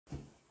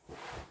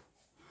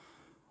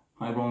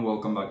Hi everyone,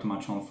 welcome back to my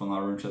channel for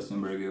another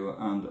interesting review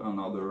and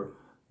another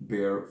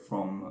beer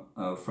from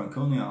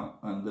Franconia,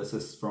 and this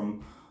is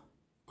from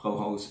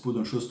Brauhaus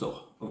Budenschuster.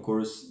 Of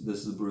course, this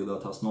is a brewery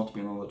that has not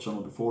been on the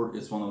channel before.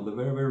 It's one of the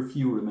very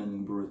few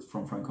remaining breweries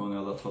from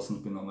Franconia that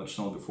hasn't been on the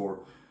channel before,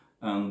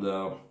 and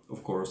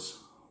of course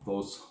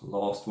those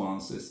last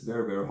ones is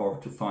very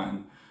hard to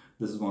find.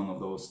 This is one of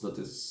those that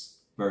is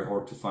very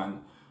hard to find.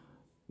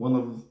 One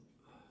of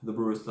the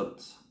breweries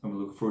that I'm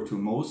looking forward to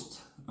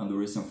most, and the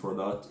reason for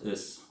that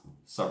is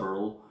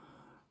several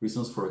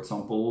reasons. For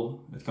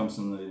example, it comes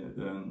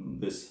in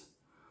this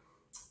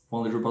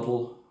 1 liter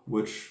bottle,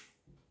 which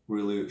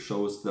really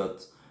shows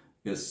that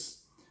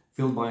it's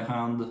filled by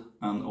hand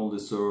and only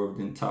served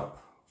in tap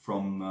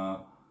from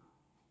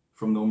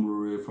the home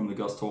brewery, from the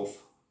Gasthof,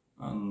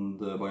 and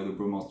by the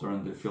brewmaster,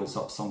 and it fills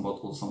up some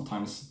bottles.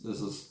 Sometimes this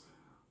is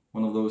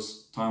one of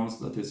those times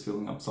that is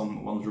filling up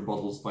some 1 liter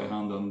bottles by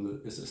hand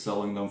and is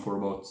selling them for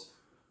about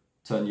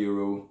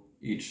 €10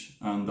 each,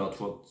 and that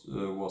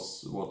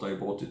was what I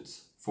bought it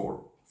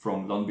for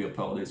from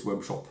Landbierparadis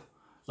webshop.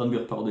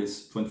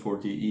 Landbierparadis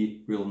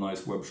 24DE, real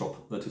nice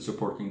webshop that is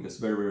supporting this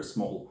very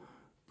small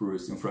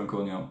breweries in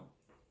Franconia.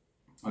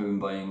 I've been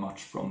buying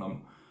much from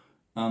them,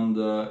 and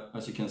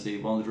as you can see,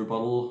 1 liter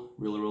bottle,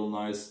 real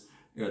nice.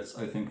 It's,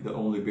 I think, the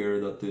only beer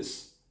that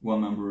this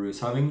one-man brewery is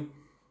having.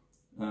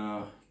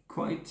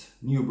 Quite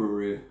new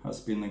brewery, has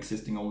been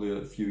existing only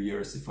a few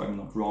years if I'm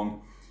not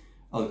wrong.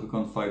 Alcohol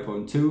content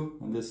 5.2,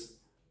 and this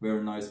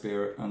very nice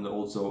beer, and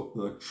also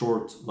the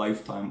short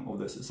lifetime of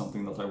this is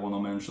something that I want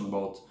to mention.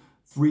 About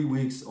 3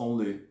 weeks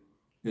only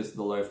is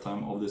the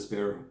lifetime of this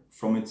beer,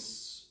 from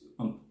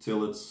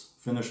until it's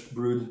finished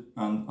brewed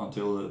and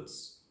until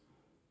it's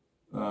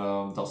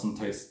doesn't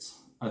taste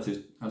as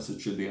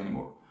it should be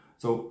anymore.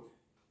 So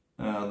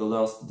the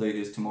last day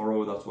is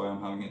tomorrow, that's why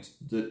I'm having it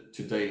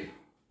today.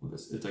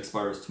 It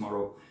expires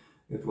tomorrow.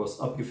 It was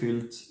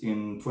abgefüllt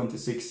in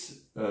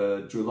 26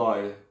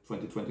 July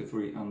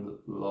 2023, and the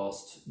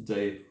last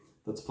day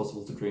that's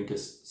possible to drink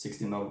is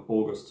 16th of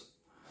August.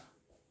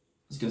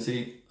 As you can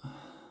see,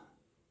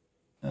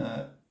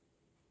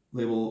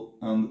 label,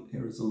 and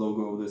here is the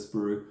logo of this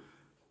brewery.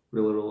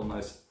 Really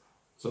nice.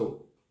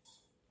 So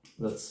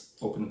let's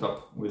open it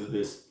up with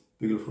this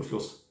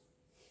Bügelverschluss.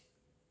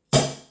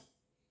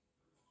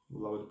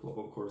 Allow it to plop,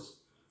 of course,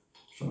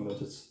 showing that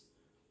it's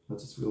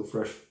real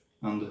fresh.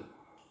 And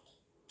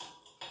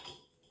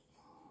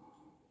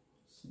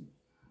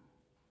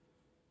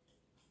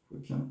we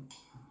can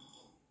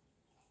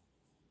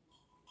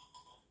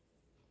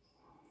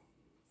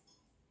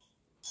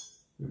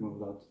remove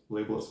that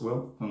label as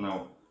well, and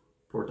now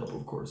pour it up,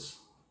 of course.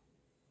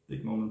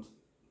 Big moment.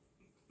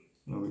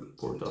 Now we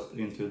pour that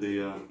into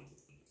the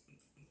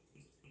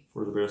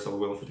for the beers of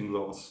well-fitting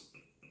glass.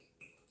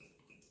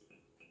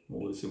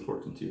 Always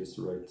important to use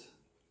the right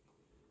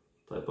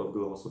type of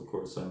glass, of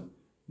course. I'm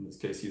in this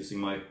case using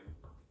my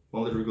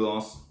 1 liter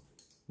glass,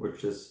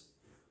 which is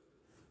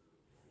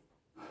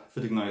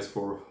fitting nice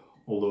for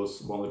all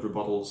those 1 liter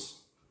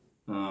bottles.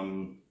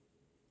 In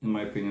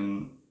my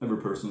opinion, every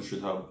person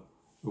should have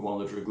a 1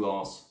 liter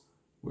glass,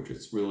 which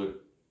is really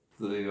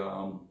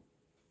the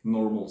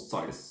normal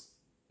size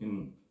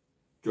in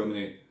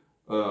Germany.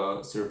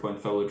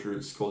 0.5 liter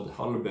is called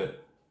halbe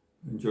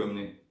in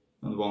Germany,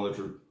 and 1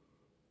 liter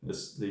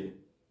is the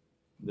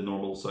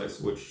normal size,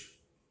 which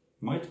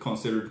might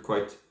consider it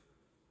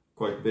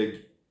quite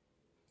big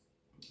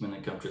in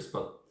many countries.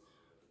 But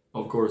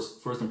of course,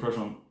 first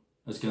impression,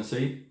 as you can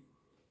see,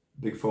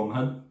 big foam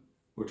head,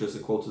 which is a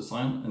quality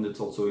sign, and it's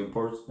also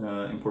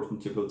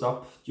important to build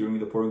up during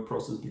the pouring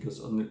process, because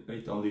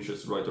it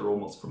unleashes the right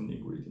aromas from the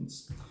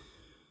ingredients.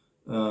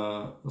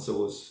 As I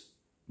was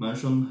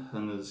mentioned,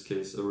 and in this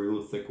case a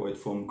real thick white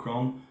foam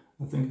crown.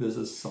 I think this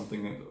is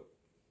something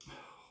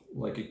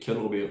like a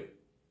kettle beer,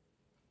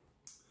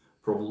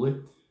 probably,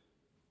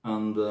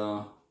 and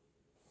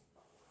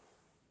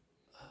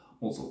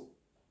also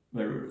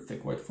very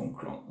thick white foam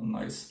crown, a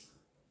nice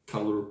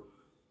color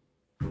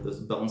with this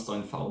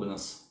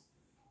Bernsteinfarbenes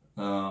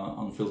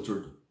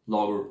unfiltered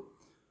lager.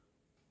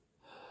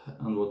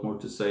 And what more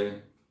to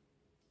say,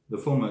 the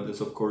foam head is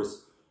of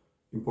course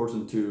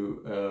important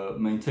to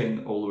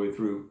maintain all the way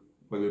through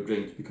while you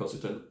drink, because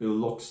it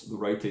locks the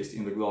right taste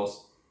in the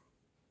glass.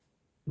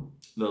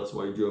 That's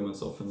why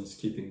Germans often is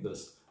keeping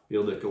this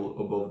beer decal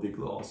above the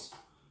glass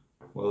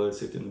while I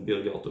sit in a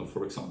Biergarten,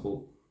 for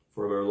example,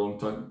 for a very long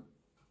time.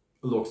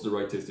 It locks the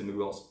right taste in the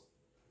glass.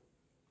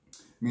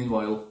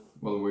 Meanwhile,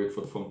 while we wait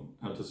for the foam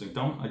head to sink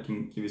down, I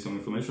can give you some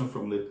information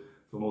from the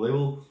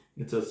label.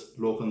 It says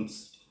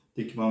Lorenz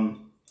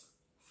Dickmann,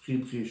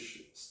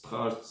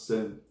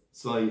 Friedrichstraße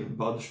 2,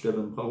 Bad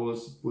Steben,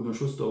 Brauhaus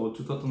Budenschuster,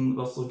 Zutaten,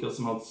 Wasser,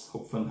 Gerstenmalz,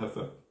 Hopfen,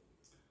 Hefe.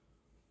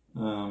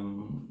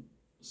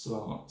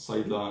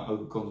 Seidler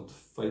alcohol content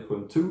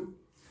 5.2,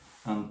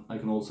 and I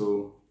can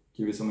also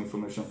give you some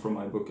information from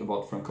my book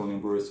about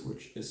Franconian breweries,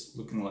 which is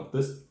looking like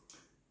this.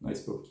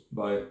 Nice book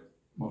by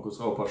Markus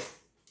Raupasch,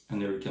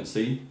 and here you can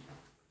see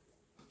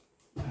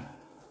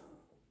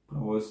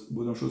Brauhaus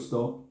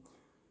Budenschuster,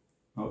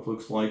 how it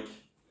looks like.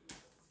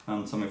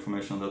 and some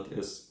information that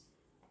is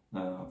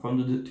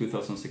founded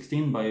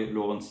 2016 by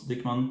Lorenz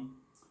Dickmann,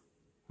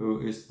 who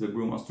is the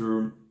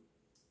brewmaster,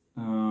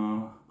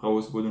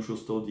 Brauhaus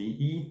Budenschuster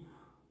DE.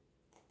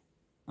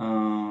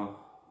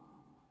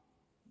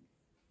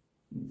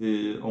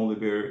 The only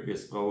beer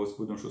is Brauhaus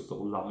Budenschuster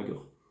Lager,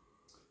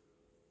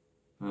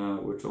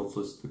 which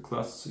also is the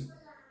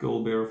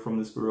classical beer from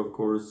this brew, of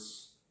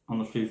course.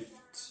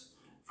 Anschrift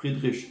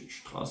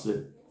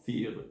Friedrichstraße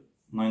 4,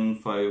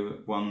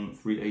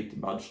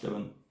 95138 Bad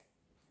Steben.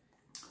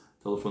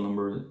 Telephone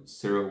number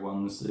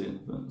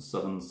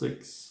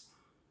 0176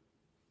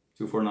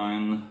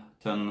 249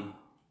 10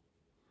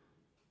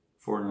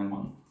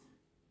 491.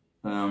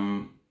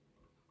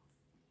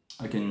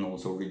 I can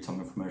also read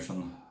some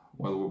information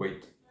while we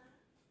wait.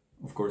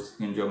 Of course,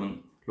 in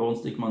German.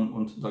 Lorenz Dickmann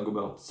und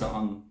Dagobert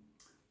Zahn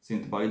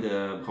sind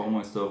beide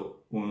Braumeister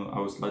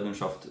aus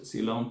Leidenschaft.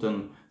 Sie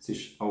lernten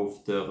sich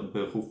auf der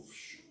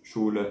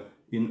Berufsschule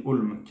in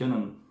Ulm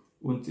kennen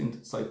und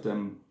sind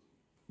seitdem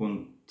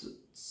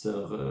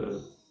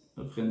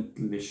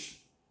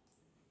unzertrennlich.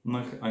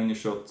 Nach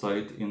einiger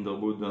Zeit in der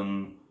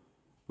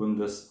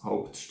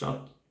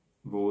Bundeshauptstadt,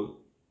 wo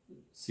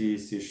sie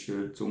sich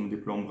zum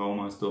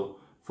Diplom-Braumeister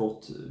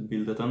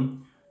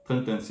fortbildeten,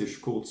 trennten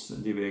sich kurz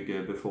die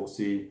Wege, bevor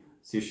sie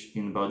sich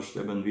in Bad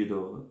Steben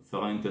wieder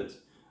vereinten,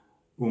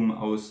 um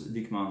aus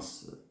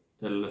Dickmanns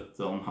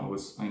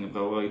Elternhaus eine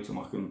Brauerei zu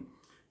machen.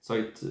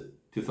 Seit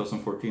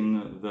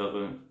 2014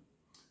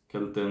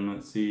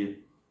 werkelten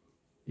sie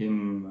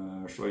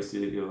im Schweiß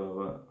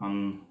ihrer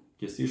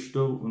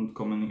Angesichter und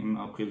kommen im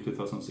April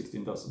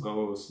 2016 das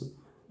Brauhaus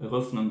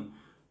eröffnen.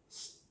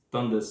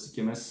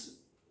 Standesgemäß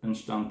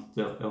entstand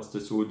der erste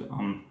Sud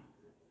am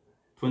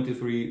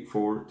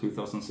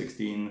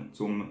 23/4/2016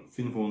 zum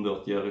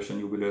 500-jährigen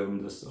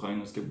Jubiläum des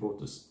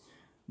Reinheitsgebotes.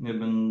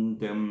 Neben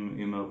dem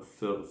immer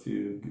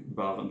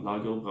verfügbaren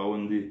Lager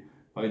brauen die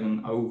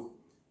beiden auch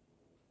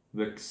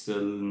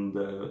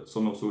wechselnde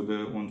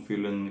Sommersude und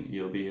füllen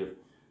ihr Bier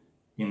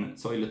in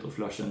 2-Liter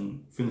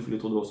Flaschen,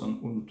 5-Liter Dosen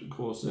und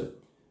große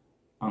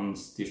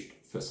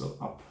Anstichfässer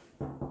ab.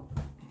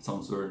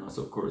 Sounds very nice,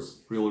 of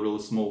course. Really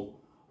small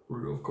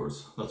brew, of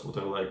course. That's what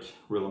I like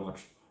really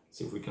much.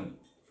 See if we can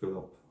fill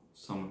up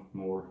some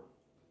more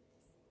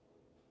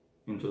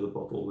into the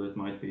bottle. It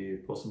might be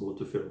possible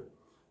to fill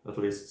at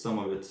least some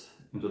of it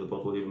into the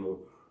bottle, even though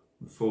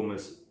the foam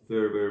is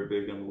very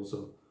big and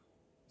also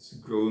it's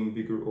growing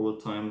bigger all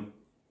the time.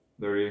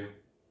 Very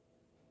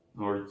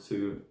hard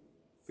to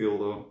fill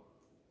the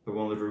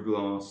 1-liter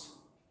glass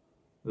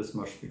this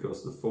much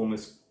because the foam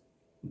is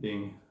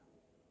being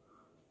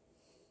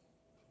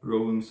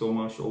growing so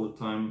much all the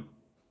time.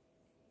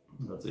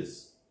 That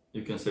is,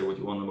 you can say what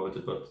you want about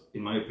it, but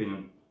in my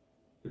opinion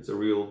it's a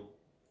real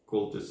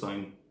quality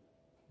sign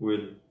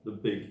with the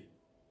big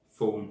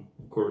foam,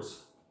 of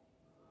course.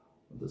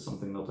 That's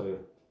something that I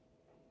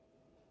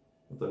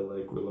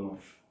like really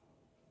much.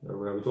 There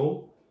we have it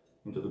all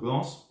into the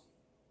glass.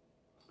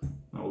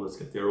 Now let's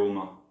get the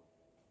aroma,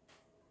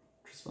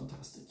 which is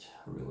fantastic,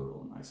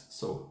 really nice.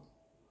 So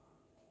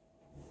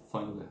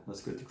finally,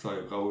 let's get to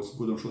try Brauhaus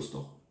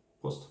Budenschuster.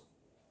 Prost.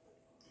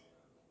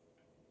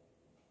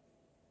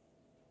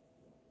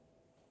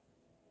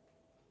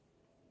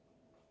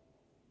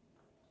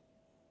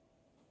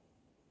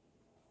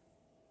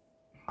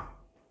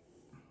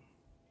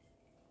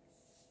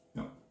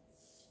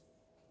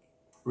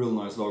 Real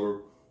nice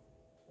lager,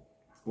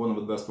 one of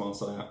the best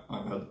ones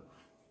I've had.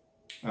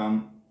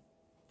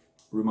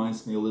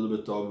 Reminds me a little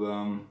bit of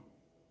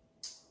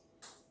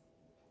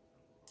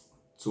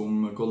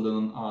Zum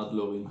Goldenen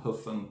Adler in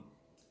Höfen,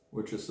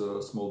 which is a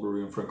small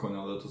brewery in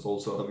Franconia that is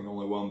also having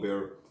only one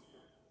beer,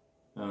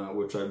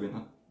 which I've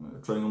been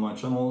trying on my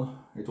channel.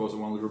 It was a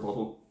 1-liter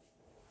bottle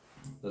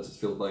that is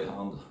filled by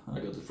hand. I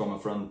got it from a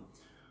friend,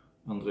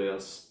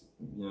 Andreas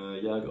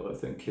Jäger, I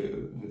think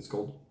it's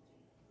called.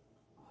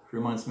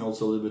 Reminds me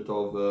also a little bit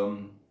of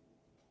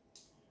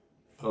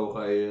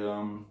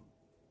Brauerei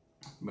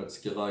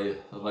Metzgerei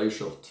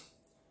Reichert,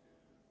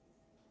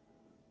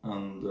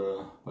 and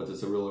but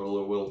it's a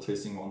really well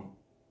tasting one.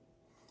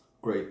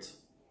 Great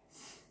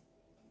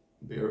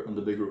beer, and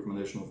the big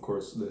recommendation, of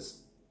course,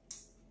 this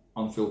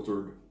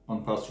unfiltered,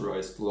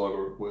 unpasteurized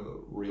lager with a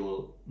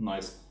real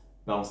nice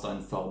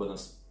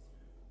Bernstein-farbenes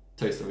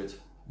taste of it.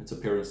 Its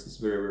appearance is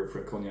very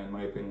Franconia in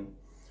my opinion.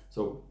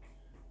 So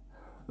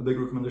a big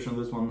recommendation of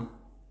this one.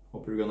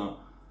 Hope you're gonna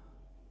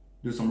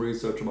do some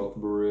research about the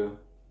brewery.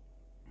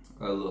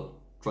 I'll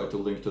try to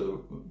link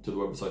to the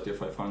website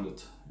if I find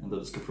it in the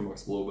description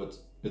box below, but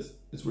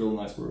it's real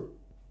nice brew.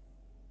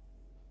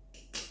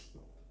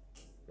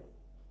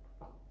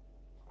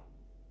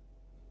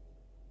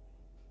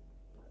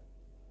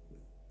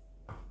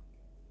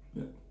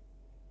 Yeah,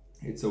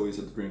 it's so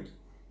easy to drink.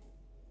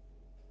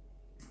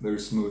 Very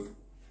smooth.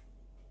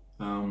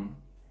 All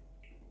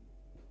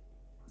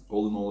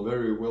in all,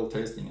 very well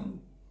tasting,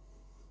 and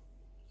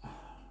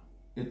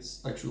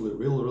it's actually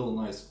real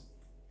nice.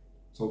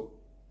 So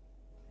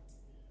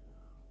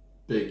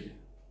big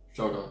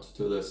shout out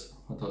to this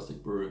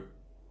fantastic brewery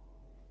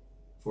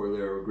for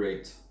their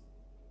great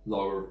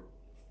lager.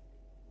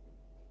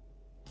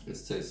 It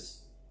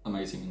tastes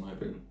amazing in my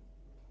opinion.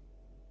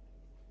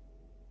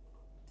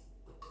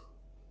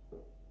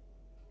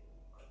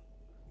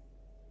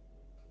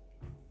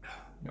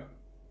 Yeah,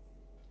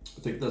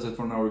 I think that's it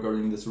for now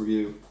regarding this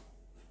review.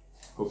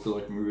 Hope you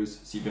like movies.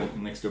 See you in the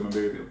next German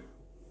beer review.